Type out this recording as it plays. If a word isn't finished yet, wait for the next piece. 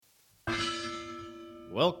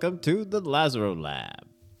Welcome to the Lazaro Lab.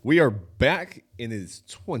 We are back and it's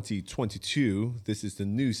 2022. This is the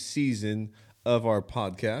new season of our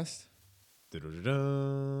podcast.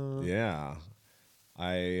 Da-da-da-da. Yeah.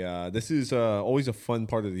 This is always a fun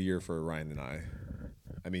part of the year for Ryan and I.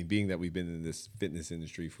 I mean, being that we've been in this fitness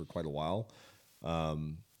industry for quite a while,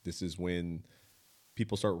 this is when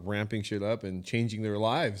people start ramping shit up and changing their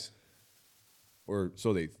lives. Or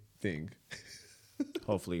so they think.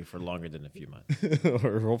 Hopefully for longer than a few months.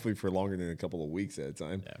 Or hopefully for longer than a couple of weeks at a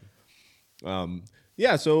time.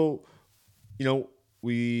 Yeah. So,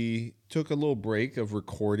 we took a little break of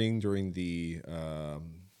recording during the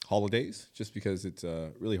holidays just because it's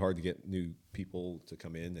really hard to get new people to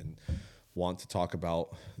come in and want to talk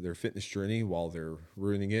about their fitness journey while they're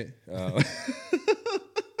ruining it.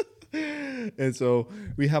 And so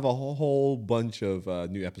we have a whole bunch of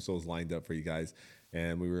new episodes lined up for you guys.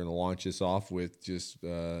 And we were going to launch this off with just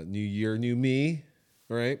New Year, New Me,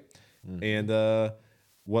 right? Mm-hmm. And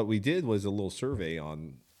what we did was a little survey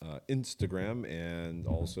on Instagram and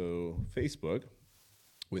also Facebook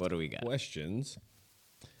with what do we got? Questions.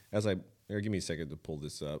 Give me a second to pull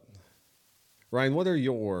this up. Ryan, what are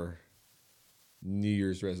your New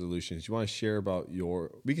Year's resolutions? You want to share about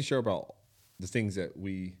we can share about the things that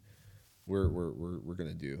we're going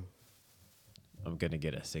to do. I'm going to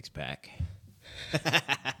get a 6-pack.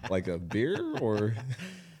 Like a beer or?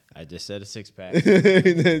 I just said a 6-pack. Not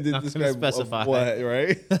going to specify. What,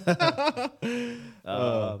 right?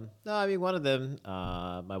 No, I mean, one of them,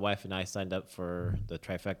 my wife and I signed up for the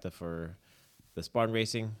trifecta for the Spartan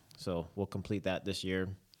racing. So we'll complete that this year.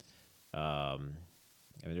 It's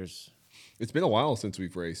been a while since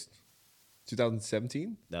we've raced.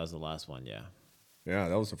 2017? That was the last one, yeah. Yeah,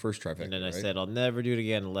 that was the first trifecta. And then I right? said, I'll never do it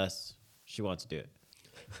again unless she wants to do it.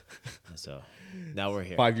 So now we're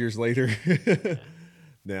here. 5 years later. Yeah.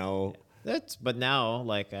 Now. Yeah. But now,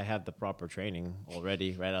 like, I have the proper training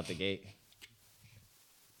already right out the gate.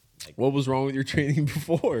 Like, what was wrong with your training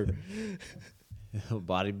before?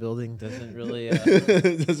 Bodybuilding doesn't really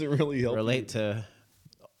help relate to,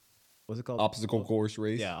 what's it called? Obstacle course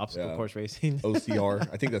race. Yeah, obstacle course racing. OCR.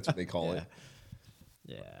 I think that's what they call it.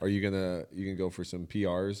 Yeah. Are you gonna go for some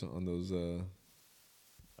PRs on those?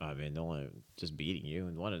 I mean, no one just beating you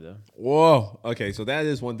in one of them. Whoa. Okay, so that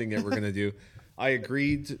is one thing that we're gonna do. I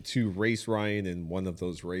agreed to race Ryan in one of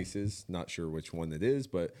those races. Not sure which one it is,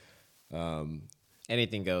 but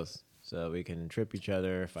anything goes. So we can trip each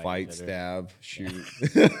other, fight, each other. stab, shoot.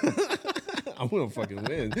 I'm gonna fucking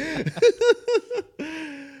win.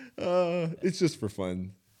 It's just for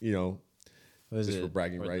fun, just for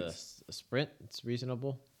bragging rights. A sprint, it's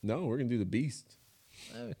reasonable. No, we're gonna do the beast.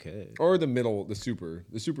 Okay. Or the middle, the super.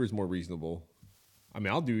 The super is more reasonable. I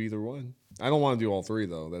mean, I'll do either one. I don't want to do all three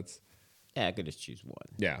though. I could just choose one.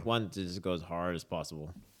 Yeah. One to just go as hard as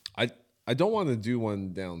possible. I don't want to do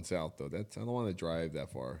one down south though. I don't want to drive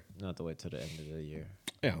that far. Not to wait till the end of the year.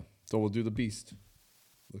 Yeah. So we'll do the beast.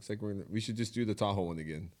 Looks like we should just do the Tahoe one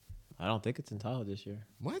again. I don't think it's in Tahoe this year.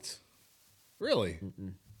 What? Really?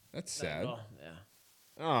 Mm-mm. That's sad. Yeah.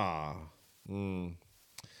 Ah. Mm.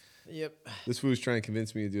 Yep. This fool's trying to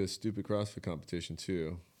convince me to do a stupid CrossFit competition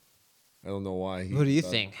too. I don't know why. What do you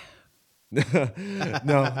think? No,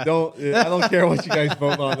 don't. I don't care what you guys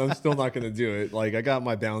vote on. I'm still not going to do it. Like, I got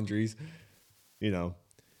my boundaries,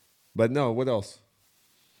 But no, what else?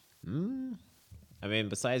 I mean,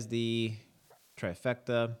 besides the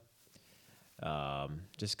trifecta,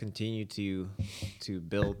 just continue to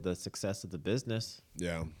build the success of the business.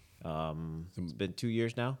 Yeah. It's been 2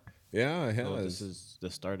 years now. Yeah, it has. So this is the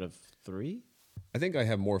start of 3. I think I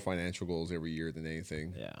have more financial goals every year than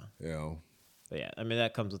anything. Yeah. But yeah, I mean,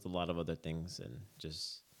 that comes with a lot of other things, and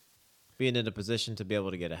just being in a position to be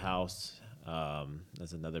able to get a house,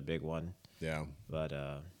 that's another big one. Yeah. But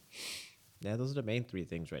yeah, those are the main 3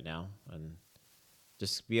 things right now, and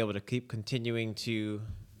just be able to keep continuing to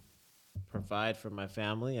provide for my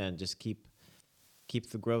family and just keep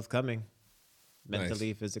the growth coming,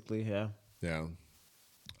 mentally, Nice. physically. Yeah. Yeah.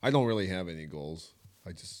 I don't really have any goals.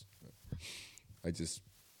 I just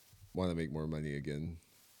want to make more money again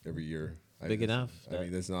every year. Big enough. I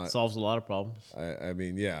mean, it's not solves a lot of problems. I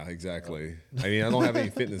mean, yeah, exactly. I mean, I don't have any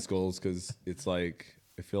fitness goals because it's like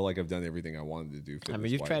I feel like I've done everything I wanted to do. I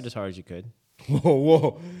mean, you've tried as hard as you could.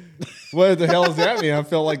 Whoa. What the hell does that mean? I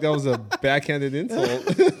felt like that was a backhanded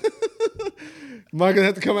insult. Am I going to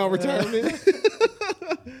have to come out of retirement?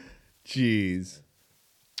 Jeez.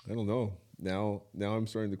 I don't know. Now I'm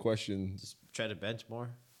starting to question. Just try to bench more.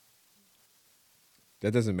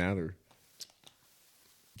 That doesn't matter.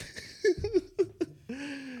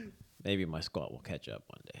 Maybe my squat will catch up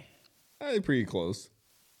one day. Pretty close.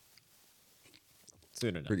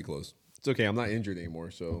 Soon enough. Pretty close. It's okay. I'm not injured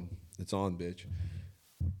anymore, so it's on, bitch.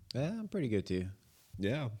 Yeah, I'm pretty good too.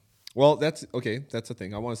 Yeah. Well, that's okay. That's the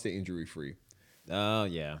thing. I want to stay injury free. Oh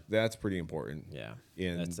yeah, That's pretty important. yeah.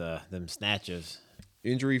 And That's them snatches.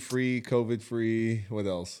 injury free, COVID free. What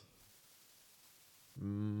else? I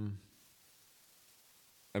mean,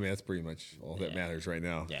 that's pretty much all that Yeah. matters right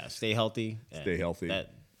now. Yeah, stay healthy. Stay healthy.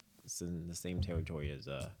 That's in the same territory as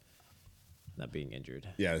not being injured.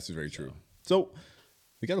 Yeah, this is very true. So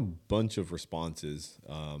we got a bunch of responses,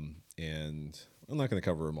 and I'm not going to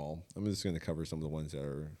cover them all. I'm just going to cover some of the ones that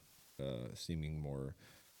are seeming more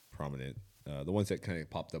prominent, the ones that kind of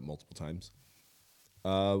popped up multiple times.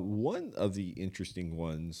 One of the interesting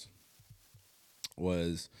ones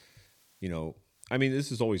was, I mean,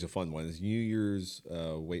 this is always a fun one, is New Year's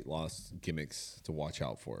weight loss gimmicks to watch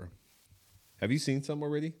out for. Have you seen some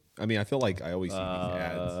already? I mean, I feel like I always see these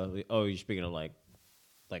ads. Oh, you're speaking of like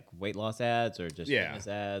weight loss ads or just Yeah. fitness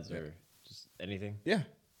ads or just anything? Yeah.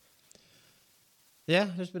 Yeah,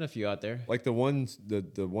 there's been a few out there. Like the one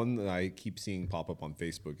that I keep seeing pop up on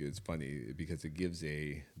Facebook is funny because it gives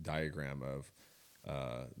a diagram of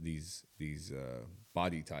these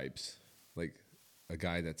body types, like a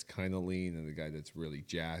guy that's kind of lean and a guy that's really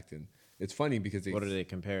jacked, and it's funny because What are they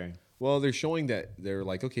comparing? well, they're showing that they're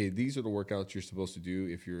like, okay, these are the workouts you're supposed to do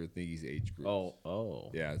if you're in these age groups. Oh.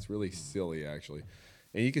 Yeah, it's really silly actually,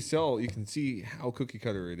 and you can see how cookie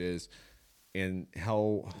cutter it is, and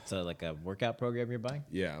how It's like a workout program you're buying?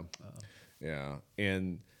 yeah, yeah,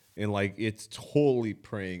 and like it's totally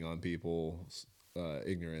preying on people's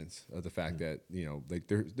ignorance of the fact that like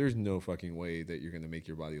there's no fucking way that you're gonna make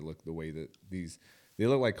your body look the way that they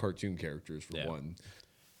look like cartoon characters for one,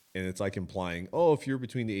 and it's like implying, oh, if you're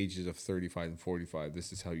between the ages of 35 and 45,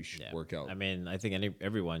 this is how you should work out. I mean, I think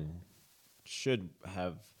everyone should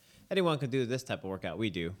have. Anyone can do this type of workout we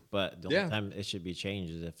do, but the only time it should be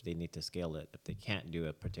changed is if they need to scale it. If they can't do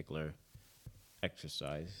a particular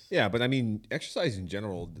exercise. Yeah, but I mean, exercise in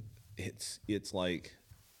general, it's like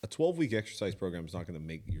a 12-week exercise program is not going to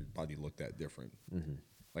make your body look that different,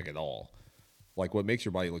 like at all. Like what makes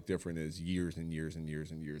your body look different is years and years and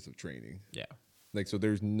years and years of training. Yeah. Like, so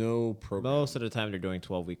there's no program. Most of the time they're doing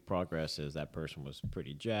 12-week progresses. That person was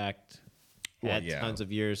pretty jacked, had tons of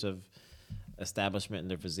years of establishment in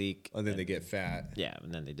their physique. And then they get fat. Yeah,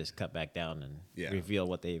 and then they just cut back down and Yeah. reveal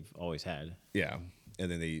what they've always had. Yeah.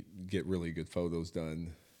 And then they get really good photos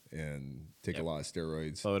done and take a lot of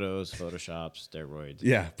steroids. Photos, Photoshops, steroids.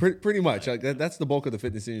 Yeah, pretty much. Like that's the bulk of the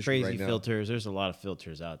fitness industry Crazy right now. filters. There's a lot of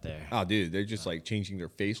filters out there. Oh, dude, they're just like changing their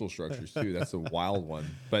facial structures too. That's a wild one.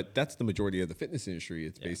 But that's the majority of the fitness industry.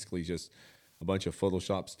 It's basically just a bunch of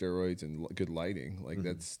Photoshop, steroids, and good lighting. Like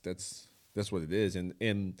that's what it is.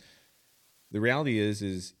 And the reality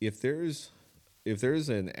is if there's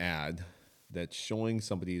an ad that's showing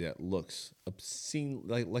somebody that looks obscene,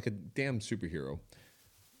 like a damn superhero,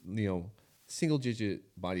 single digit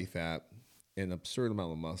body fat, an absurd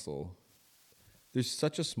amount of muscle, there's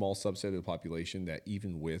such a small subset of the population that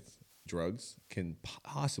even with drugs can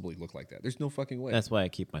possibly look like that. There's no fucking way. That's why I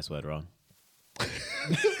keep my sweater on.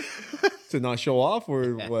 To not show off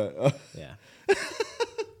or what? Yeah.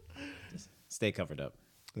 Just stay covered up.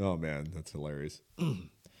 Oh man, that's hilarious.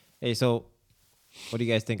 Hey, so what do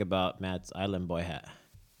you guys think about Matt's Island Boy hat?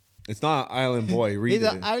 It's not Island Boy. Read He's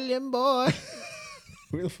it. an Island Boy.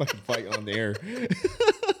 We're gonna fucking fight on the air.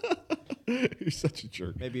 You're such a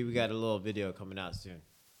jerk. Maybe we got a little video coming out soon.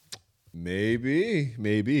 Maybe.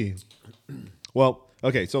 Well,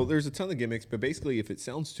 okay, so there's a ton of gimmicks, but basically if it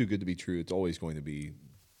sounds too good to be true, it's always going to be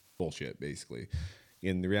bullshit, basically.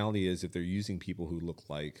 And the reality is if they're using people who look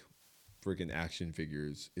like freaking action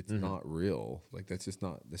figures, it's not real. Like that's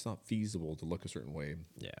not feasible to look a certain way.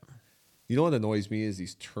 Yeah. You know what annoys me is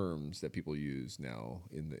these terms that people use now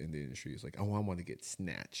in the industry. It's like, oh, I want to get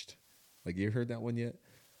snatched. Like, you heard that one yet?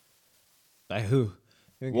 By who?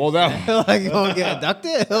 Well, that Like, you won't get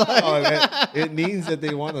abducted? it means that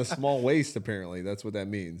they want a small waist. Apparently, that's what that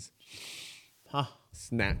means. Huh.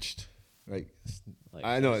 Snatched. Like Like,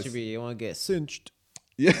 I know it should be, you want to get cinched.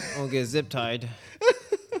 Yeah, You want to get zip tied.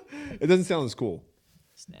 it doesn't sound as cool.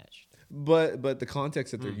 Snatched. But the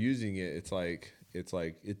context that they're using it, it's like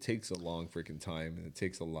it takes a long freaking time, and it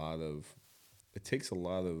takes a lot of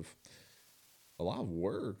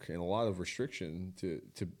work and a lot of restriction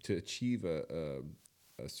to achieve a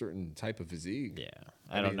certain type of physique. Yeah.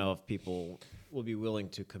 I don't know if people will be willing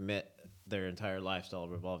to commit their entire lifestyle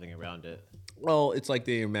revolving around it. Well, it's like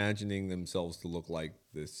they're imagining themselves to look like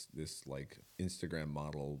this like Instagram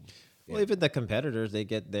model. Well, even the competitors, they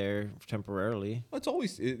get there temporarily. It's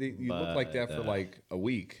always you look like that for But, like a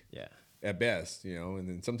week. Yeah. at best, and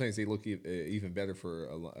then sometimes they look even better for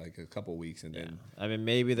like a couple weeks, and Yeah. then I mean,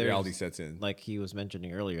 maybe there's reality sets in. like he was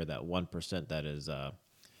mentioning earlier, that 1% that is a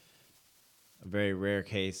very rare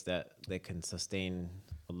case that they can sustain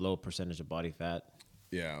a low percentage of body fat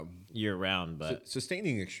Yeah. year round. But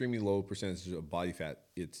Sustaining extremely low percentages of body fat,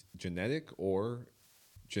 it's genetic or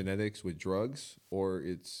genetics with drugs, or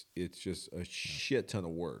it's just a shit ton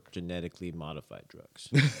of work. genetically modified drugs.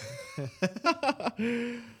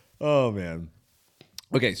 Oh man.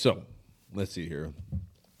 Okay, so let's see here. Let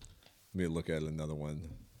me look at another one.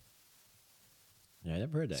 Yeah, I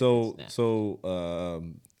never heard that. So Snap.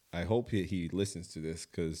 I hope he listens to this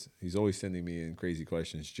because he's always sending me in crazy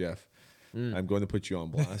questions. Jeff, I'm going to put you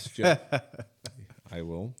on blast, Jeff. I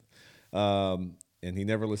will. And he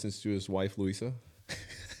never listens to his wife, Louisa.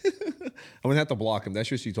 I'm gonna have to block him. That's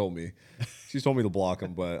what she told me. She's told me to block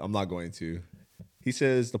him, but I'm not going to. He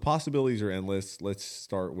says the possibilities are endless. Let's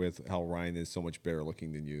start with how Ryan is so much better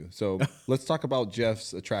looking than you. So let's talk about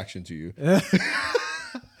Jeff's attraction to you.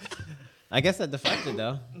 I guess that defines it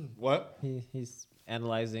though. What? He's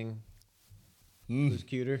analyzing who's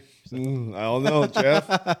cuter. I don't know,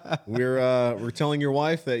 Jeff. We're telling your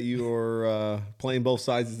wife that you are playing both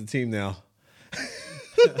sides of the team now.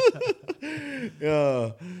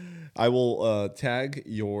 I will tag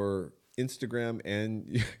your Instagram and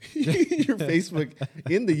your Facebook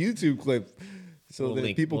in the YouTube clip, so We'll that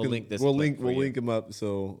link- people we'll can link this we'll clip link for we'll you. link them up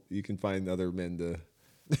so you can find other men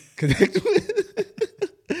to connect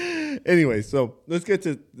with. Anyway, so let's get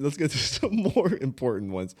to some more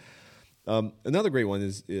important ones. Another great one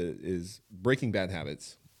is breaking bad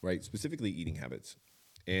habits, right? Specifically eating habits.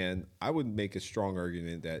 And I would make a strong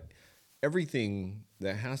argument that everything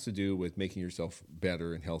that has to do with making yourself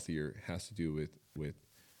better and healthier has to do with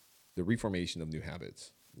the reformation of new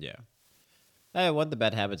habits. Yeah. One of the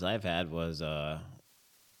bad habits I've had was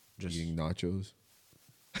just Eating nachos.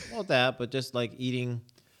 well that, but just like eating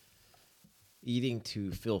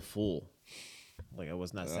to feel full. Like I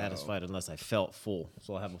was not satisfied unless I felt full.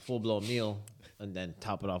 So I'll have a full blown meal and then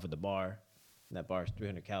top it off with the bar. And that bar is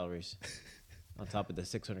 300 calories on top of the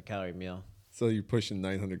 600 calorie meal. So you're pushing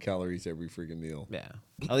 900 calories every freaking meal. Yeah,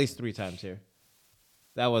 at least 3 times here.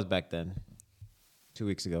 That was back then. 2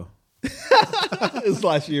 weeks ago. It was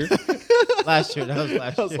last year. Last year. That was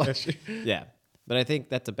That was last year. Yeah, but I think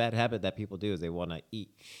that's a bad habit that people do is they want to eat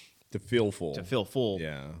To feel full. to feel full.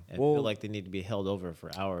 Yeah. And Well, feel like they need to be held over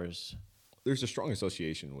for hours. there's a strong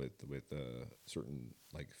association with certain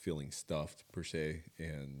like feeling stuffed per se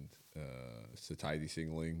and satiety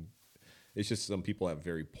signaling. It's just some people have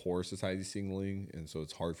very poor satiety signaling, and so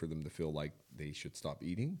it's hard for them to feel like they should stop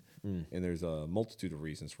eating. And there's a multitude of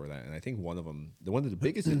reasons for that. And I think one of them, one of the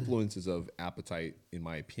biggest influences of appetite, in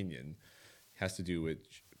my opinion, has to do with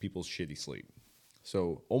people's shitty sleep.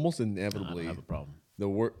 So almost I inevitably, don't have a problem. the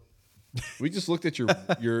work. We just looked at your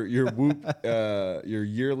Whoop your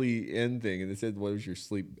yearly end thing, and it said what was your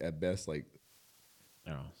sleep at best like?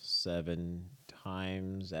 I don't know, 7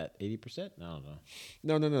 times at 80%. I don't know.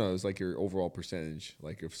 No. It was like your overall percentage,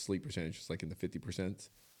 like your sleep percentage was like in the 50%.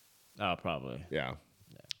 Oh, probably. Yeah.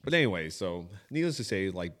 But anyway, so needless to say,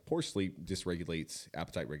 like poor sleep dysregulates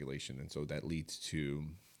appetite regulation, and so that leads to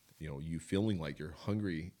you feeling like you're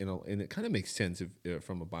hungry, and it kind of makes sense if,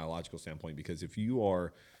 from a biological standpoint, because if you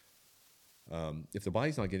are if the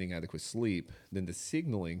body's not getting adequate sleep, then the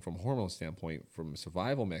signaling from a hormone standpoint, from a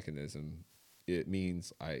survival mechanism, it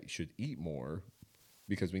means I should eat more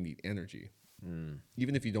because we need energy.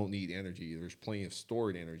 Even if you don't need energy, there's plenty of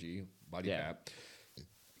stored energy, body fat.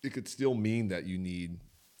 It could still mean that you need,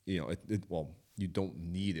 well, you don't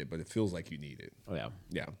need it, but it feels like you need it. Oh, yeah.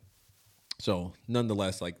 Yeah. So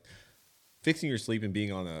nonetheless, like fixing your sleep and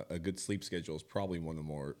being on a good sleep schedule is probably one of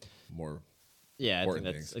the more Yeah, I think important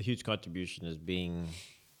that's things. a huge contribution is being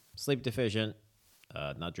sleep deficient,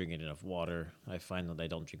 not drinking enough water. I find that I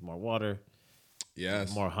don't drink more water,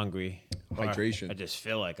 Yes. more hungry. Or Hydration. I just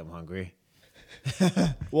feel like I'm hungry.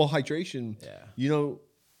 Well, hydration,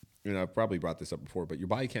 Yeah. I've probably brought this up before, but your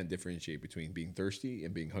body can't differentiate between being thirsty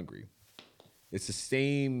and being hungry. It's the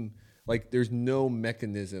same, like there's no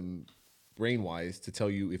mechanism brain-wise to tell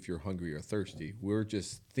you if you're hungry or thirsty. We're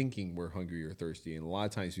just thinking we're hungry or thirsty. And a lot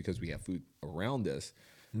of times because we have food around us,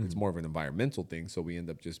 it's more of an environmental thing. So we end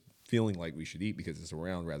up just feeling like we should eat because it's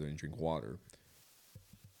around rather than drink water.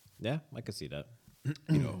 Yeah, I could see that.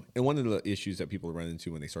 And one of the issues that people run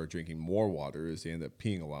into when they start drinking more water is they end up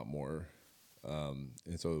peeing a lot more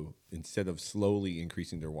And so instead of slowly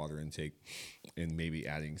increasing their water intake and maybe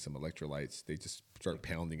adding some electrolytes, they just start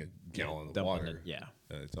pounding a gallon of dumping water. it, yeah.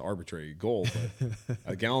 It's an arbitrary goal, but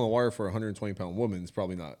a gallon of water for a 120-pound woman is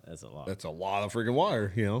probably not. That's a lot. That's a lot of freaking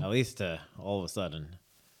water, you know? At least all of a sudden,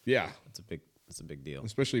 Yeah. it's a big deal.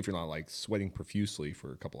 Especially if you're not like sweating profusely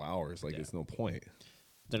for a couple hours. Like, it's no point.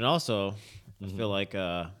 Then also, I feel like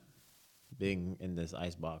being in this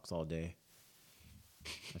ice box all day,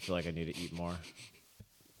 I feel like I need to eat more.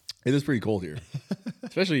 It is pretty cold here,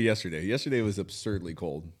 especially yesterday. Yesterday was absurdly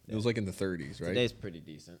cold. It was like in the 30s, right? Today's pretty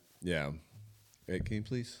decent. Yeah. Hey, can you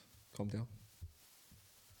please calm down?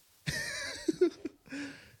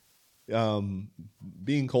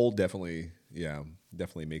 Being cold definitely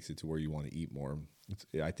makes it to where you want to eat more.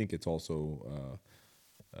 I think it's also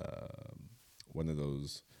one of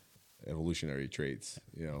those evolutionary traits.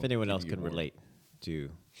 You know, If anyone else keeping can you warm. relate to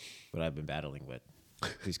what I've been battling with,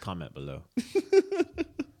 please comment below.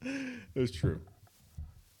 It's true.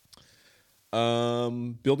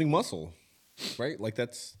 Building muscle, right? Like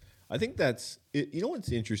I think that's it. You know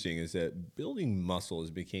what's interesting is that building muscle has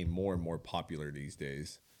become more and more popular these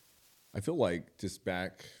days. I feel like just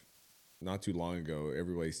back not too long ago,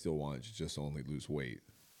 everybody still wanted to just only lose weight.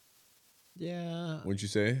 Yeah, Wouldn't you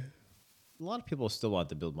say? a lot of people still want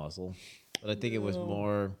to build muscle, but I think it was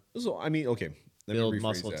more So I mean, okay, let me build rephrase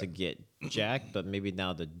muscle that. to get jacked, but maybe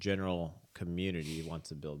now the general community wants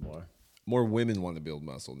to build more. More women want to build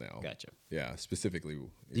muscle now. Gotcha. Yeah, specifically.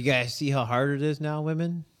 You guys see how hard it is now,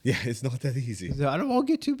 women? Yeah, it's not that easy. I don't want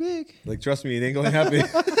to get too big. Like, trust me, it ain't gonna happen.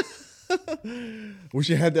 Wish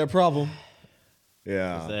you had that problem.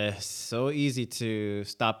 Yeah. It's so easy to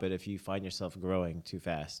stop it if you find yourself growing too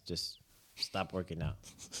fast. Just stop working out.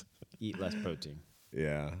 Eat less protein.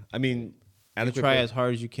 Yeah. I mean, adequate Try as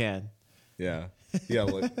hard as you can. Yeah. Yeah,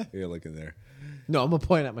 look in there. No, I'm gonna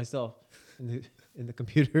point at myself in the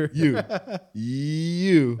computer.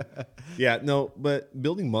 You. Yeah, no, but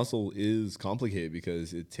building muscle is complicated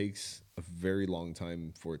because it takes a very long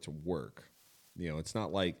time for it to work. You know, it's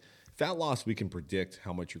not like fat loss, we can predict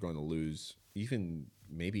how much you're going to lose,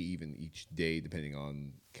 maybe even each day, depending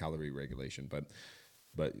on calorie regulation.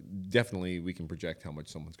 But definitely we can project how much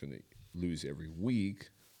someone's going to lose every week.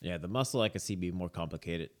 Yeah, the muscle I could see be more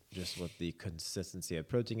complicated, just with the consistency of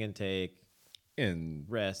protein intake, And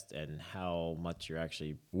rest, and how much you're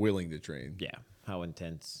actually, willing to train. how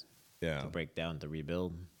intense Yeah. to break down to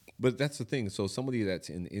rebuild. But that's the thing. So somebody that's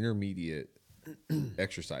an intermediate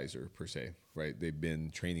exerciser per se, right? They've been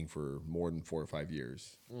training for more than 4 or 5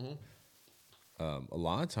 years. A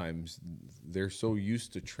lot of times they're so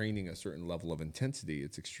used to training a certain level of intensity,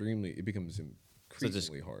 it becomes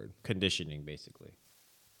increasingly hard. Conditioning, basically.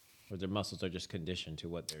 Or their muscles are just conditioned to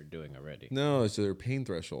what they're doing already. No, it's their pain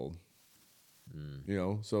threshold. You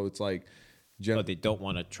know, so it's like, But they don't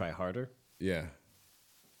want to try harder. yeah.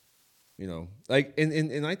 You know, like,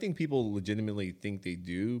 and I think people legitimately think they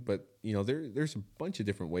do, but you know, there's a bunch of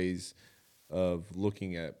different ways of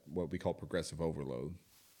looking at what we call progressive overload.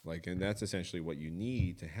 Like, and that's essentially what you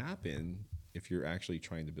need to happen if you're actually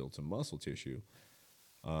trying to build some muscle tissue.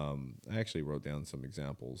 I actually wrote down some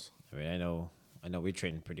examples. I mean, I know we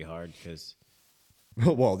train pretty hard because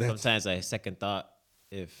Well, that's sometimes I second thought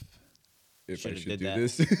if if I should've should did do that.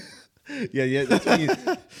 this. yeah. That's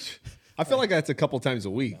what I feel like that's a couple times a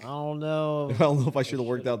week. I don't know. I don't know if I should have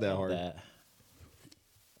worked out that done hard. that.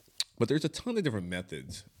 But there's a ton of different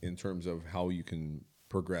methods in terms of how you can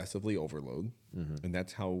progressively overload, and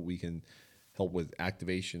that's how we can help with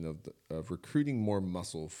activation of recruiting more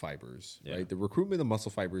muscle fibers. Yeah. Right, the recruitment of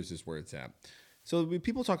muscle fibers is where it's at. So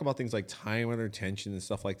people talk about things like time under tension and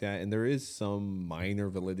stuff like that, and there is some minor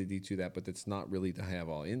validity to that, but it's not really the have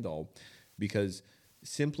all end all, because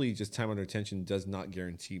simply just time under tension does not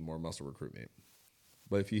guarantee more muscle recruitment.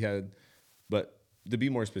 But to be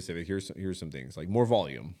more specific, here's some things like more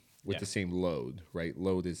volume with the same load, right?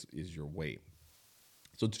 Load is your weight.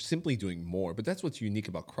 So it's simply doing more, but that's what's unique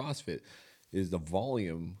about CrossFit is the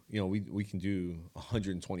volume. You know, we can do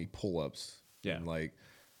 120 pull-ups. Yeah. And like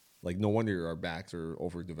no wonder our backs are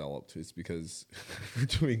overdeveloped. It's because we're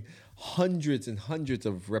doing hundreds and hundreds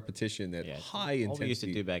of repetition at high intensity. All we used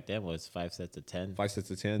to do back then was 5 sets of 10. 5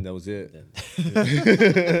 sets of 10, that was it.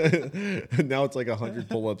 Now it's like 100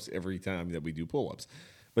 pull-ups every time that we do pull-ups.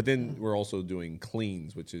 But then we're also doing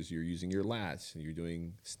cleans, which is you're using your lats, and you're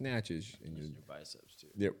doing snatches, and Your biceps too.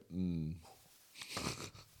 Yep.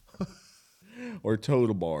 Or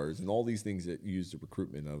total bars, and all these things that use the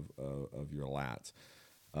recruitment of your lats.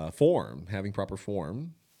 Form, having proper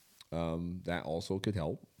form, that also could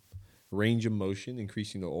help. Range of motion,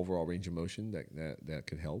 increasing the overall range of motion, that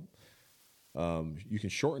could help. You can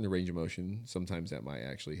shorten the range of motion. Sometimes that might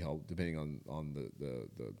actually help, depending on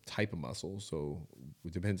the type of muscle. So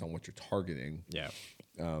it depends on what you're targeting. Yeah.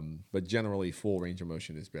 But generally, full range of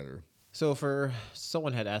motion is better. So for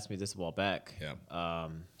someone had asked me this a while back. Yeah.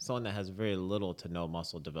 Someone that has very little to no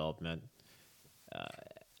muscle development,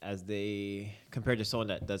 as they compared to someone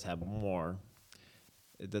that does have more,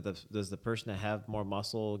 does the person that have more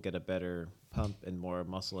muscle get a better pump and more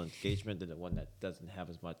muscle engagement than the one that doesn't have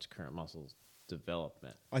as much current muscle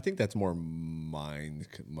development? I think that's more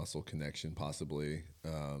muscle connection, possibly.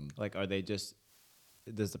 Like, are they just?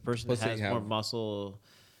 Does the person Plus that has they more have- muscle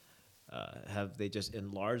have they just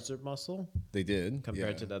enlarged their muscle They did compared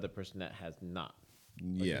yeah. to the other person that has not? Or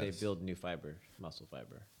do Yes. they build new muscle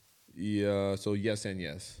fiber? Yeah, so yes and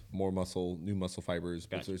yes. More muscle, new muscle fibers,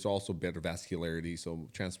 but Gotcha. there's also better vascularity, so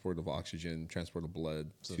transport of oxygen, transport of blood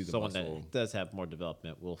So to the someone muscle. that does have more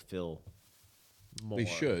development will feel more. They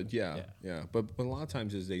should, yeah. Yeah. But a lot of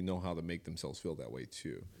times is they know how to make themselves feel that way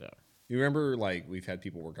too. Yeah. You remember, like, we've had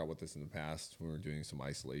people work out with us in the past when we were doing some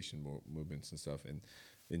isolation movements and stuff, and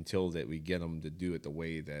until that we get them to do it the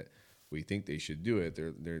way that we think they should do it,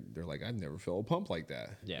 they're like, I've never felt a pump like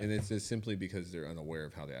that. Yeah. And it's just simply because they're unaware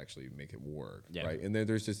of how to actually make it work, Yeah. right? And then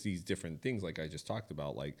there's just these different things, like I just talked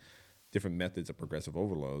about, like different methods of progressive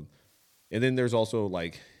overload. And then there's also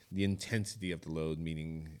like the intensity of the load,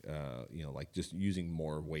 meaning, like just using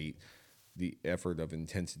more weight, the effort of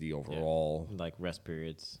intensity overall. Like rest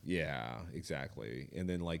periods. Yeah, exactly. And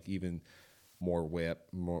then like even more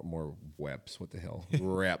more reps. What the hell?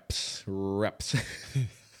 reps.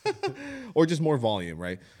 Or just more volume,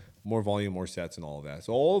 right? More volume, more sets, and all of that.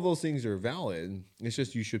 So all of those things are valid. It's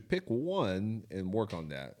just you should pick one and work on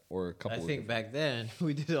that, or a couple. I think back then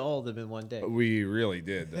we did all of them in one day. We really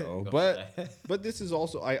did, though. but this is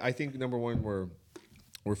also, I think, number one,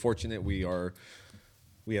 we're fortunate. We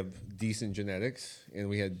have decent genetics, and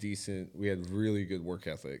we had really good work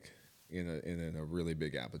ethic, in a really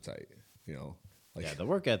big appetite. Like Yeah, the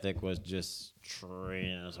work ethic was just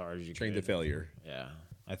train as hard as you trained could. to failure. Yeah.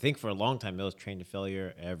 I think for a long time it was train to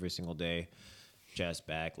failure every single day. Chest,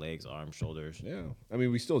 back, legs, arms, shoulders. Yeah, I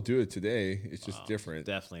mean, we still do it today. It's just different.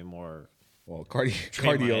 Definitely more Well, train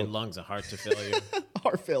my cardio, lungs and heart to failure.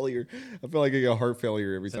 heart failure. I feel like I get heart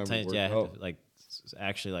failure every time. Sometimes, we yeah, I work. have to, like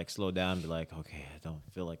actually like slow down and be like, okay, I don't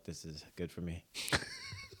feel like this is good for me.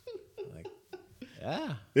 Like,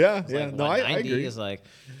 yeah. Yeah, It's yeah. like No, I 190 agree. is like,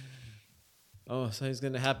 oh, something's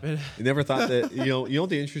gonna happen. I never thought that.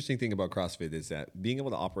 The interesting thing about CrossFit is that being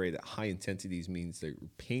able to operate at high intensities means that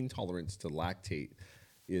pain tolerance to lactate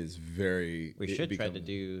is very. We should try to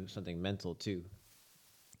do something mental too,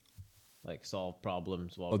 like solve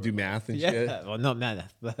problems while do math and yeah. shit. Well, not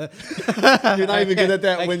math, but You're not even good at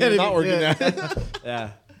that I when can't you're not even working do at it.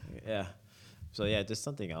 it. yeah. So yeah, just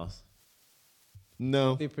something else.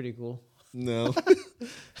 No, Be pretty cool. no.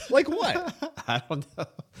 Like what? I don't know.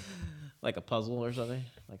 Like a puzzle or something.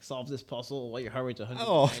 Like solve this puzzle while your heart rate's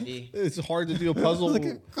Oh, 190. it's hard to do a puzzle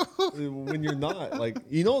when you're not like.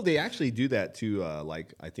 They actually do that to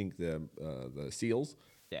like I think the SEALs.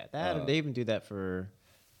 Yeah, that they even do that for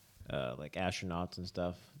like astronauts and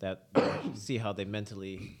stuff. That see how they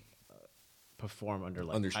mentally perform under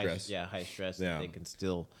Under high, stress. high stress. Yeah. And they can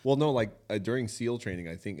still. Well, no, like during SEAL training,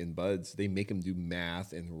 I think in BUDS they make them do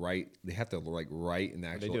math and write. They have to like write an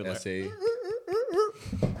actual do it like- essay.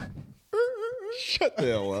 Shut the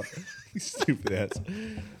hell up, you stupid ass.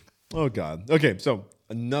 Oh God. Okay, so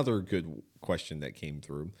another good question that came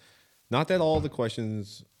through. Not that all the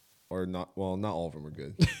questions are not. Well, not all of them are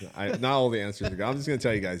good. Not all the answers are good. I'm just gonna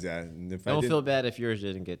tell you guys that. And if I Don't didn't- feel bad if yours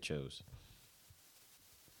didn't get chose.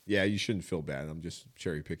 Yeah, you shouldn't feel bad. I'm just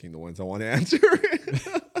cherry picking the ones I want to answer.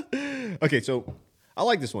 Okay, so I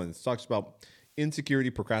like this one. It talks about insecurity,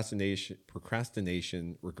 procrastination,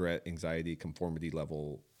 regret, anxiety, conformity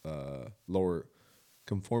level, lower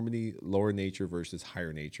nature versus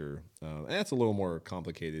higher nature. And that's a little more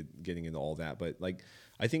complicated getting into all that. But like,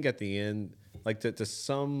 I think at the end, like to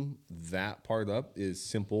sum that part up is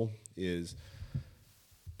simple, is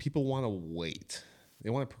people want to wait. They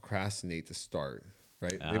want to procrastinate to start.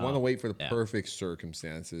 Right? They want to wait for the perfect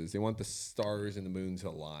circumstances. They want the stars and the moon to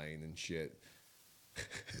align and shit.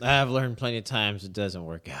 I've learned plenty of times it doesn't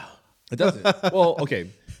work out. It doesn't. Well, okay.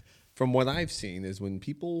 From what I've seen is when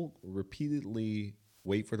people repeatedly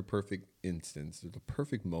wait for the perfect instance or the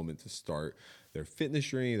perfect moment to start their fitness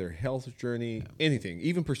journey, their health journey, anything,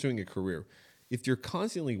 even pursuing a career. If you're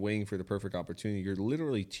constantly waiting for the perfect opportunity, you're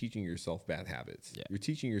literally teaching yourself bad habits. Yeah. You're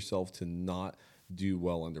teaching yourself to not do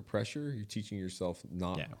well under pressure. You're teaching yourself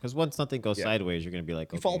not. Yeah, because once something goes Yeah. sideways, you're gonna be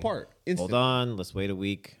like, You fall okay, apart Hold instantly. on, let's wait a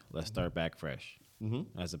week. Let's start back fresh.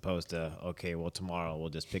 as opposed to, okay, well, tomorrow we'll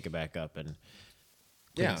just pick it back up and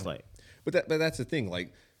Yeah. slate. But that's the thing.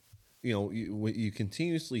 Like, when you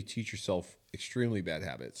continuously teach yourself extremely bad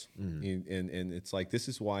habits, and it's like this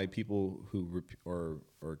is why people who are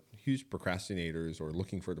huge procrastinators or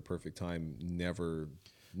looking for the perfect time never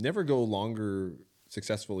go longer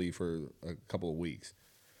successfully for a couple of weeks.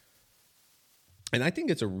 And I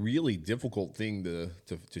think it's a really difficult thing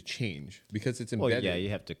to change because it's Well, embedded. yeah, you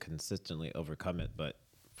have to consistently overcome it, but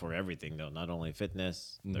for everything though, not only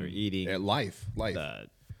fitness, their eating, At life.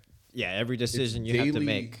 every It's decision you have to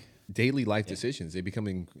make. daily life decisions. They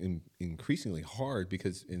become increasingly hard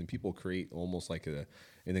because people create almost like an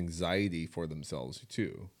anxiety for themselves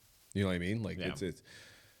too. You know what I mean? Like Yeah. it's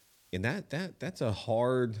and that's a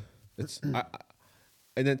hard.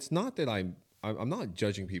 And it's not that I'm not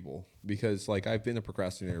judging people because like I've been a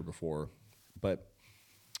procrastinator before, but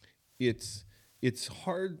it's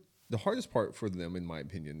hard. The hardest part for them, in my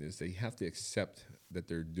opinion, is they have to accept that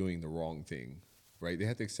they're doing the wrong thing, right? They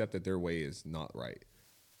have to accept that their way is not right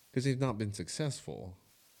because they've not been successful,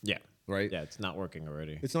 Yeah. right? Yeah, it's not working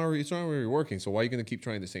already. It's not really working. So why are you going to keep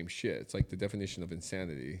trying the same shit? It's like the definition of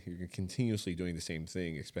insanity. You're continuously doing the same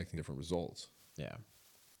thing, expecting different results. Yeah.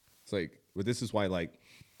 It's like, but this is why like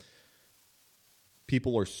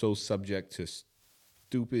people are so subject to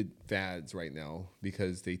stupid fads right now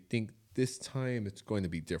because they think this time it's going to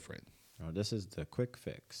be different. Oh, this is the quick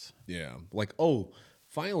fix. Yeah. Like, oh,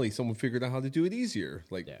 finally someone figured out how to do it easier.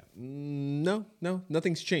 Like, Yeah. no,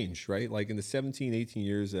 nothing's changed, right? Like in the 17, 18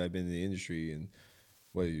 years that I've been in the industry and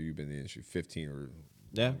whether you've been in the industry 15 or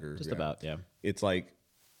Yeah, longer. just about, yeah. It's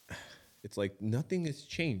like nothing has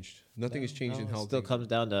changed. Nothing has changed in It how still things- comes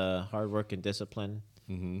down to hard work and discipline.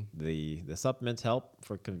 The supplements help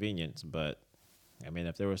for convenience, but I mean,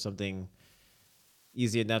 if there was something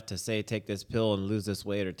easy enough to say, take this pill and lose this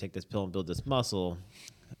weight, or take this pill and build this muscle,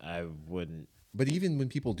 I wouldn't. But even when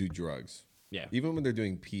people do drugs, Yeah. even when they're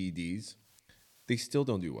doing PEDs, they still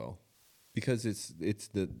don't do well because it's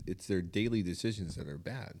their daily decisions that are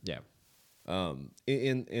bad. Yeah. And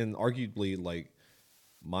arguably, like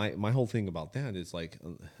my whole thing about that is like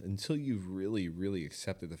until you've really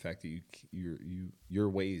accepted the fact that your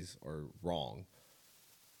ways are wrong,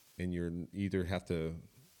 and you either have to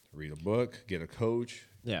read a book, get a coach,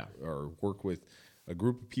 Yeah. or work with a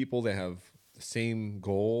group of people that have the same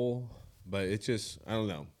goal. But it's just I don't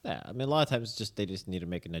know. Yeah. I mean, a lot of times they just need to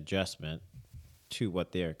make an adjustment to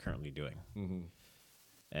what they are currently doing.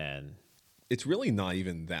 And It's really not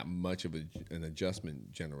even that much of an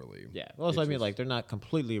adjustment generally. yeah. Well, so It's I mean, just like, they're not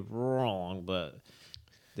completely wrong, but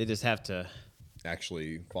they just have to.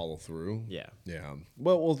 actually follow through. Yeah. Yeah.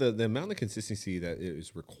 Well, the amount of consistency that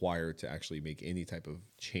is required to actually make any type of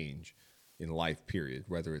change in life, period,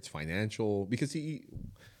 whether it's financial, because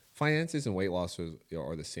finances and weight loss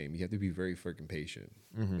are the same. You have to be very freaking patient,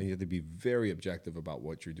 and you have to be very objective about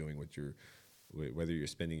what you're doing with whether you're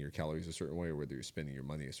spending your calories a certain way or whether you're spending your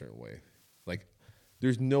money a certain way. Like,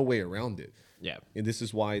 there's no way around it. Yeah. And this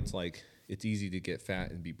is why it's like it's easy to get fat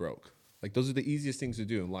and be broke. Like, those are the easiest things to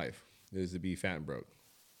do in life, is to be fat and broke.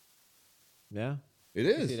 Yeah. It I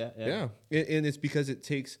is. see that, yeah. And it's because it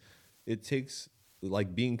takes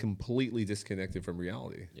like being completely disconnected from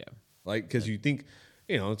reality. Yeah. Like, because you think,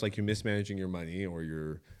 it's like you're mismanaging your money or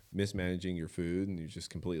you're mismanaging your food and you just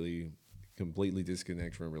completely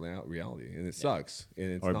disconnect from reality. And it sucks.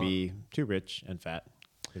 And it's Or not. be too rich and fat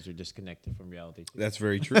because you're disconnected from reality too. That's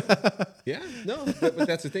very true. Yeah, no, but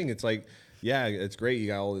that's the thing. It's like, yeah, it's great you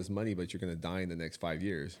got all this money, but you're going to die in the next 5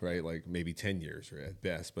 years, right? Like maybe 10 years or at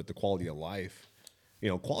best. But the quality of life,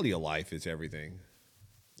 quality of life is everything.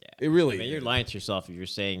 Yeah. It really I mean, is. you're lying to yourself if you're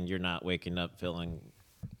saying you're not waking up feeling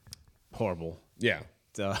horrible. Yeah.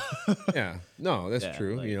 So Yeah. No, that's Yeah,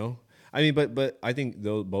 true, like- I mean, but I think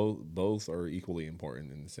both are equally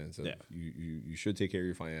important in the sense of Yeah. you should take care of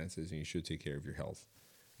your finances and you should take care of your health.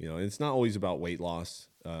 And it's not always about weight loss,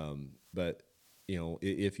 but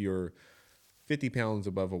if you're 50 pounds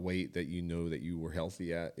above a weight that that you were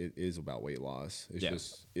healthy at, it is about weight loss. It's Yeah.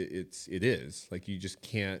 just it is like you just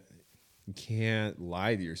can't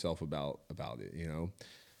lie to yourself about it,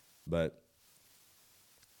 but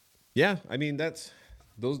yeah, I mean those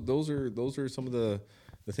are some of the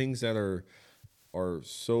things that are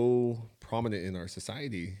so prominent in our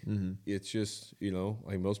society. It's just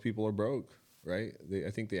like most people are broke, right?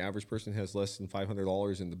 I think the average person has less than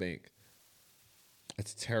 $500 in the bank.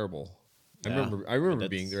 That's terrible. Yeah. I remember That's-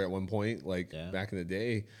 being there at one point, like Yeah. back in the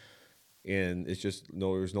day, and it's just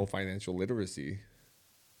there's no financial literacy.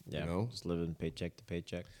 yeah, You know? just living paycheck to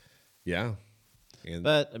paycheck. Yeah. And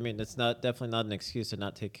But I mean, it's not definitely not an excuse to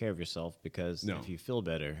not take care of yourself, because No. if you feel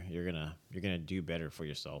better, you're gonna do better for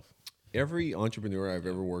yourself. every entrepreneur I've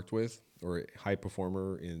ever worked with, or high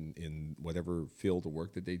performer in whatever field of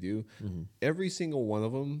work that they do, every single one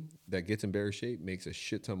of them that gets in better shape makes a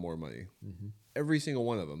shit ton more money. Every single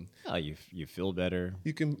one of them. Oh, you feel better.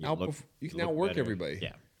 You can you can look outwork better. everybody.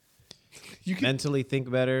 Yeah, You can. mentally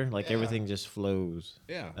think better. Like Yeah. everything just flows.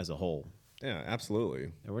 Yeah. as a whole. Yeah,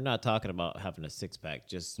 absolutely. And we're not talking about having a six pack.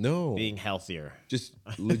 Just No. being healthier, Just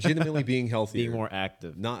legitimately being healthy, being more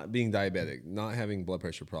active. not being diabetic, not having blood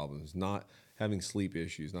pressure problems, not having sleep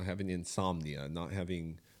issues, not having insomnia, not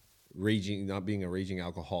having raging, not being a raging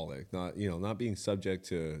alcoholic, not being subject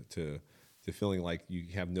to feeling like you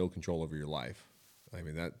have no control over your life. I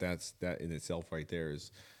mean that in itself right there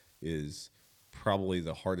is probably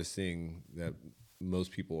the hardest thing that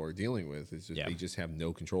most people are dealing with. Is just Yeah. they just have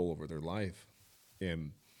no control over their life,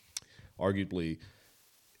 and arguably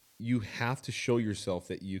you have to show yourself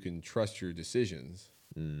that you can trust your decisions,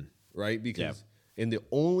 right? Because and the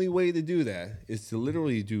only way to do that is to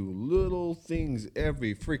literally do little things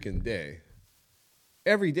every freaking day.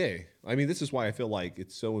 Every day. I mean, this is why I feel like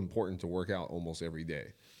it's so important to work out almost every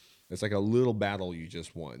day. It's like a little battle you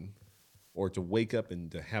just won, or to wake up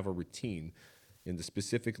and to have a routine and to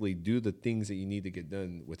specifically do the things that you need to get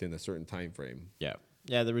done within a certain time frame. Yeah,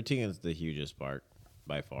 yeah. The routine is the hugest part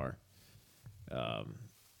by far. Yeah,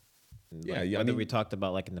 Like I whether mean- we talked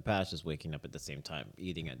about like in the past, just waking up at the same time,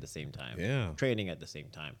 eating at the same time, Yeah. training at the same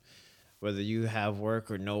time. Whether you have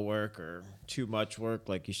work or no work or too much work,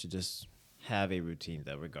 like you should just have a routine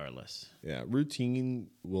though, regardless. Yeah, routine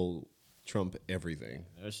will trump everything.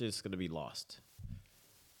 It's just gonna be lost.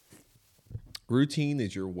 Routine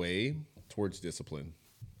is your way towards discipline,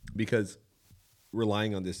 because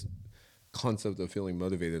relying on this concept of feeling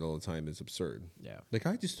motivated all the time is absurd. Yeah. Like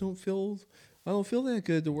I don't feel that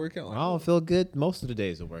good to work out. I don't feel good most of the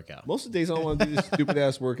days of workout. Most of the days I don't want to do these stupid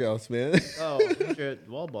ass workouts, man. Oh, you're at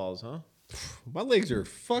wall balls, huh? My legs are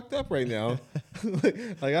fucked up right now.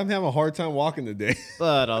 Like I'm having a hard time walking today.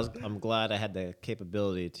 But I'm glad I had the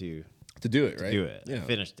capability to To do it, right? do it. Yeah. I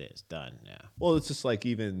finished it. It's done. Yeah. Well, it's just like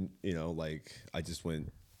even like I just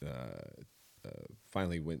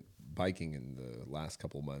finally went biking in the last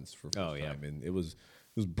couple of months for Oh, first yeah. time, and it was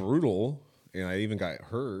brutal, and I even got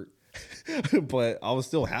hurt, but I was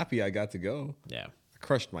still happy I got to go. Yeah. I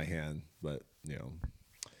crushed my hand, but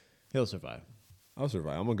He'll survive. I'll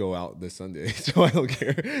survive. I'm gonna go out this Sunday, so I don't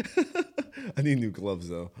care. I need new gloves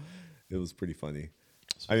though. It was pretty funny.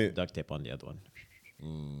 I mean, Duct tape on the other one.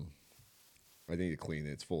 I need to clean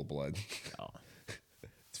it. It's full of blood. Oh.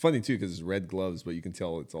 It's funny too because it's red gloves, but you can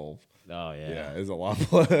tell it's all. Oh Yeah, yeah. there's a lot of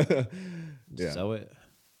blood. Yeah, Sew it.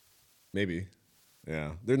 maybe.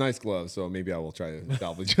 Yeah, they're nice gloves, so maybe I will try to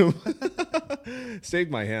salvage them.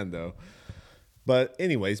 Saved my hand though. But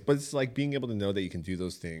anyways, it's like being able to know that you can do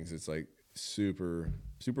those things. It's like super,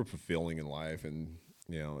 super fulfilling in life, and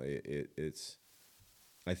it's.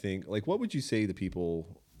 I think like what would you say to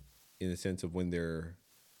people, in a sense of when they're,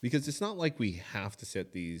 because it's not like we have to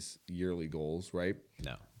set these yearly goals, right?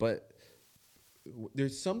 No. But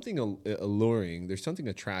there's something alluring, there's something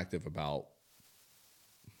attractive about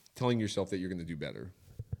telling yourself that you're going to do better.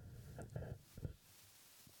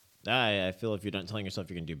 I feel if you're not telling yourself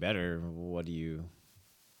you're gonna do better,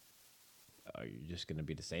 are you just gonna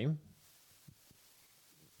be the same?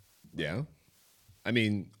 Yeah. I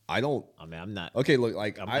mean, I don't. I mean, I'm not. Okay, look,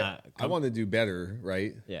 like I'm I not- want to do better,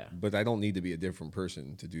 right? Yeah. But I don't need to be a different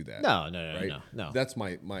person to do that. No, right? no. That's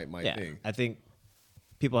my Yeah, thing. I think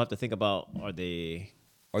people have to think about Are they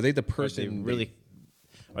the are they person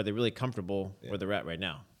really comfortable where they're at right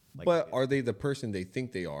now? Like, but are they the person they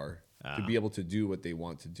think they are to Ah. be able to do what they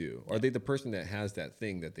want to do? Are they the person that has that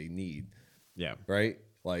thing that they need? yeah. Right?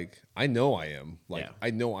 Like I know I am. Like Yeah.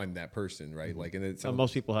 I know I'm that person, right? Like and it's So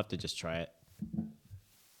most people have to just try it.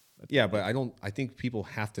 yeah, but I think people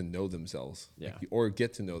have to know themselves. Yeah. Or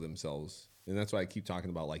get to know themselves. And that's why I keep talking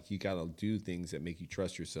about like you got to do things that make you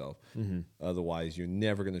trust yourself. Otherwise, you're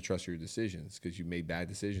never going to trust your decisions because you made bad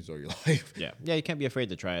decisions all your life. Yeah. Yeah, you can't be afraid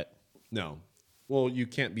to try it. No. Well, you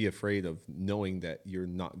can't be afraid of knowing that you're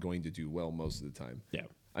not going to do well most of the time. Yeah.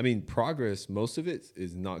 I mean, progress, most of it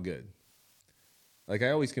is not good. Like I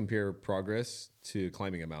always compare progress to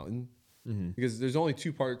climbing a mountain because there's only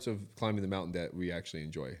two parts of climbing the mountain that we actually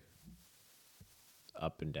enjoy.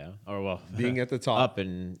 Up and down. Or well, Being at the top up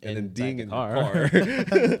and then inside being the in car.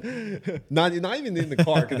 the car. not even in the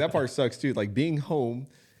car because that part sucks too. Like being home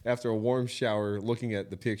after a warm shower, looking at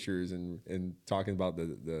the pictures and talking about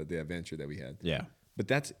the adventure that we had. Yeah. But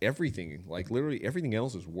that's everything. Like literally everything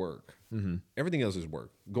else is work. Everything else is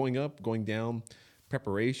work. Going up, going down,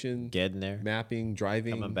 preparation, Getting there, mapping,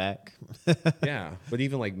 driving, coming back. yeah. But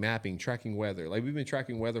even like mapping, tracking weather. Like we've been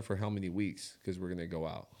tracking weather for how many weeks because we're gonna go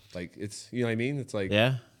out. Like it's you know what I mean. It's like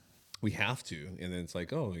Yeah. we have to, and then it's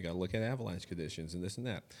like oh we gotta look at avalanche conditions and this and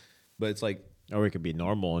that. But it's like Or it could be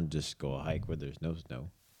normal and just go a hike where there's no snow.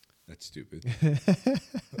 that's stupid.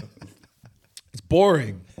 It's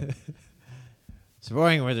boring. It's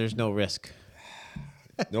boring where there's no risk.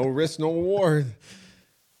 No risk, no reward.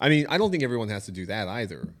 I mean, I don't think everyone has to do that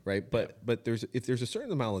either, right? But if there's a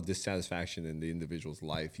certain amount of dissatisfaction in the individual's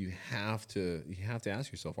life, you have to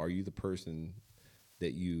ask yourself: are you the person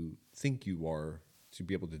that you think you are to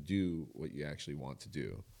be able to do what you actually want to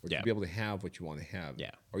do, or Yeah. to be able to have what you want to have?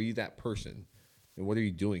 Yeah. Are you that person, and what are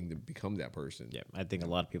you doing to become that person? Yeah, I think a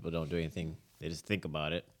lot of people don't do anything. They just think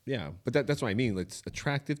about it. Yeah, but that's what I mean. It's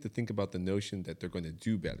attractive to think about the notion that they're going to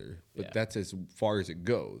do better, but Yeah. that's as far as it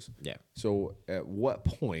goes. Yeah. So at what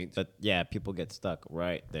point? But yeah, people get stuck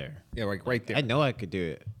right there. Yeah, like right there. I know I could do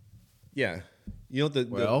it. Yeah, you know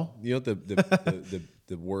Well?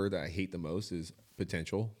 the word I hate the most is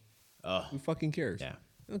potential. Oh, Who fucking cares? Yeah.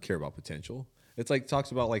 I don't care about potential. It's like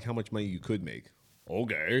talks about like how much money you could make.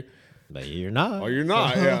 Okay. but you're not. Oh, you're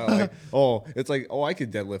not. Yeah. Like, oh, it's like oh, I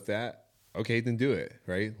could deadlift that. Okay, then do it.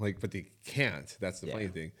 Right. Like, but they can't. That's the Yeah. funny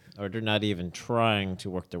thing. Or they're not even trying to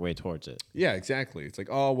work their way towards it. Yeah, exactly. It's like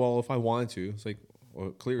oh well, if I wanted to, it's like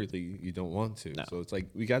well, clearly you don't want to. No. So it's like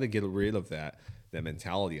we got to get rid of that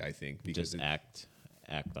mentality. I think because Just act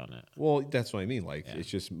on it. well, that's what I mean. Like Yeah. it's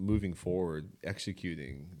just moving forward,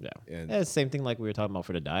 executing. Yeah. And Yeah, it's the same thing like we were talking about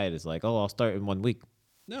for the diet. It's like, oh, I'll start in 1 week.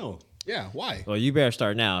 no, yeah. Why? Well, you better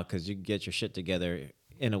start now because you can get your shit together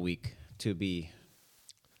in a week to be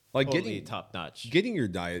Like totally getting top notch. getting your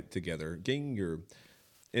diet together, getting your,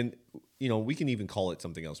 and you know we can even call it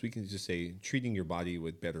something else. We can just say treating your body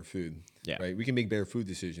with better food. Yeah. Right. We can make better food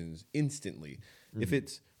decisions instantly. Mm-hmm. If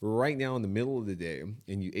it's right now in the middle of the day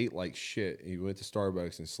and you ate like shit and you went to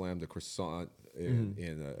Starbucks and slammed a croissant and, Mm-hmm.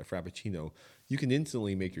 and a frappuccino, you can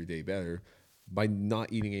instantly make your day better by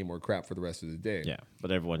not eating any more crap for the rest of the day. Yeah, but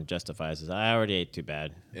everyone justifies it. I already ate too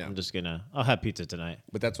bad. Yeah. I'll have pizza tonight.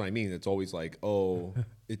 But that's what I mean. It's always like, oh,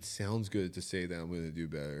 it sounds good to say that I'm going to do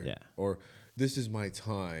better. Yeah. Or this is my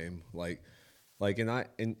time. Like,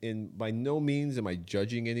 and by no means am I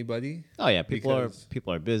judging anybody. Oh yeah, people are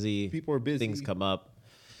Because busy. people are busy. Things come up.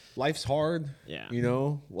 Life's hard. Yeah. You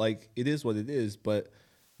know, like it is what it is. But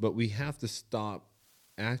we have to stop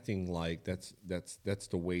acting like that's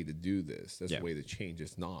the way to do this. That's Yeah. the way to change.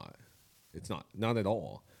 It's not. It's not at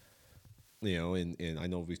all. You know, and I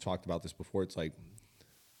know we've talked about this before. It's like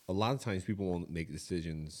a lot of times people won't make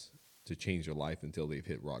decisions to change their life until they've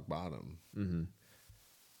hit rock bottom. Mm-hmm.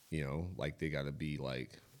 You know, like they got to be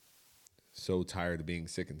like so tired of being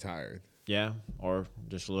sick and tired. Yeah, or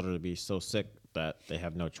just literally be so sick that they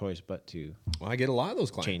have no choice but to. Well, I get a lot of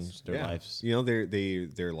those clients Change their lives. You know,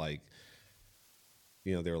 they're like,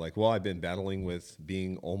 you know, they're like, well, I've been battling with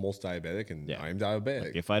being almost diabetic, and Yeah. I'm diabetic.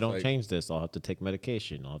 Like, if I don't Like, change this, I'll have to take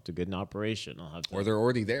medication. I'll have to get an operation. I'll have to. or they're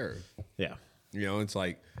already there. Yeah, You know, it's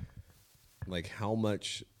like how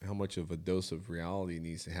much of a dose of reality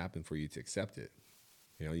needs to happen for you to accept it?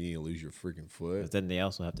 You know, you need to lose your freaking foot. but then they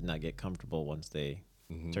also have to not get comfortable once they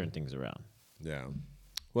Mm-hmm. turn things around. Yeah.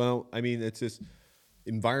 Well, I mean, it's just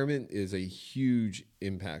environment is a huge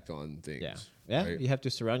impact on things. Yeah, yeah. right? You have to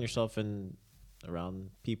surround yourself around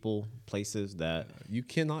people, places that. You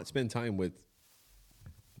cannot spend time with.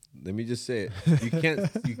 Let me just say it.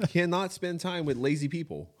 You cannot spend time with lazy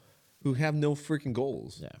people who have no freaking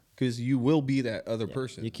goals. Yeah. Because you will be that other Yeah,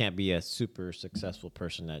 person, you can't be a super successful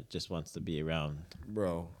person that just wants to be around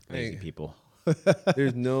bro. crazy Hey, people.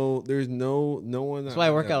 there's no one. That's why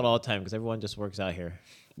I work out all the time because everyone just works out here.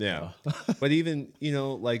 Yeah. But even, you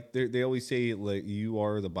know, like they always say like you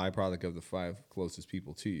are the byproduct of the 5 closest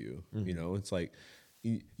people to you. Mm-hmm. You know, it's like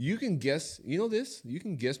you can guess, you know this, you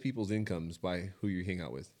can guess people's incomes by who you hang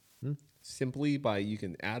out with. Simply by you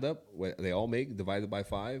can add up what they all make divided by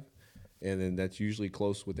 5, and then that's usually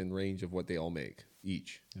close within range of what they all make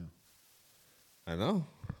each. Yeah. I know.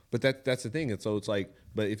 But that's the thing. And so it's like,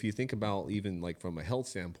 but if you think about even like from a health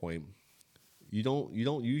standpoint, you don't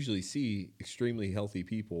usually see extremely healthy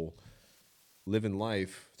people living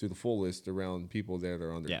life to the fullest around people that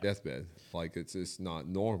are on their Yeah. deathbed. Like it's just not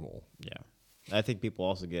normal. Yeah. I think people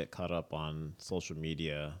also get caught up on social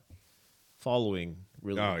media following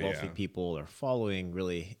really Oh, wealthy yeah. people or following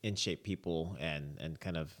really in shape people and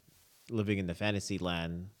kind of living in the fantasy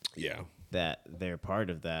land Yeah. that they're part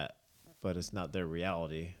of that, but it's not their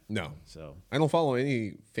reality. No. So I don't follow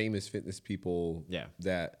any famous fitness people Yeah.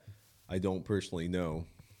 that I don't personally know.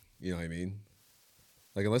 You know what I mean?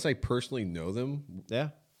 Like unless I personally know them, Yeah.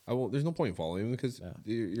 I won't. There's no point in following them because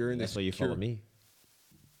you're in That's this. why you follow me.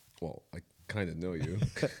 Well, I kind of know you.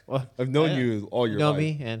 Well, I've known yeah. you all your You know life.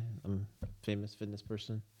 me, and I'm a famous fitness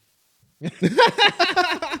person.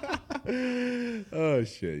 Oh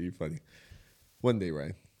shit, you're funny. One day,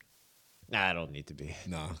 Ryan. Nah, I don't need to be.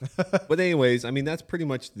 Nah. But anyways, I mean that's pretty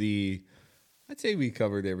much the. I'd say we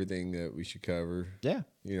covered everything that we should cover. Yeah.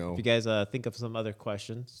 You know. If you guys think of some other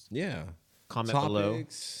questions, Yeah. comment below.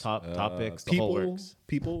 Topics, the whole works.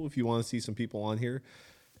 People, if you want to see some people on here,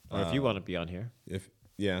 Or if you want to be on here,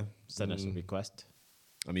 Mm. send us a request.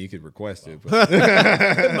 I mean, you could request it, but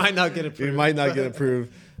It might not get it approved. might not get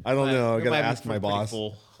approved. I don't know. I It gotta might be ask my pretty boss.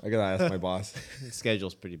 full. I gotta ask my boss. The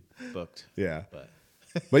schedule's pretty booked. Yeah, But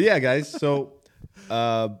but yeah, guys. So,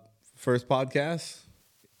 first podcast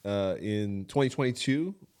in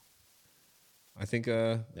 2022. I think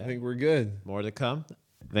we're good. more to come.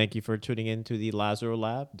 Thank you for tuning in to the Lazaro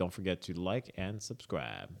Lab. Don't forget to like and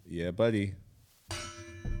subscribe. Yeah, buddy.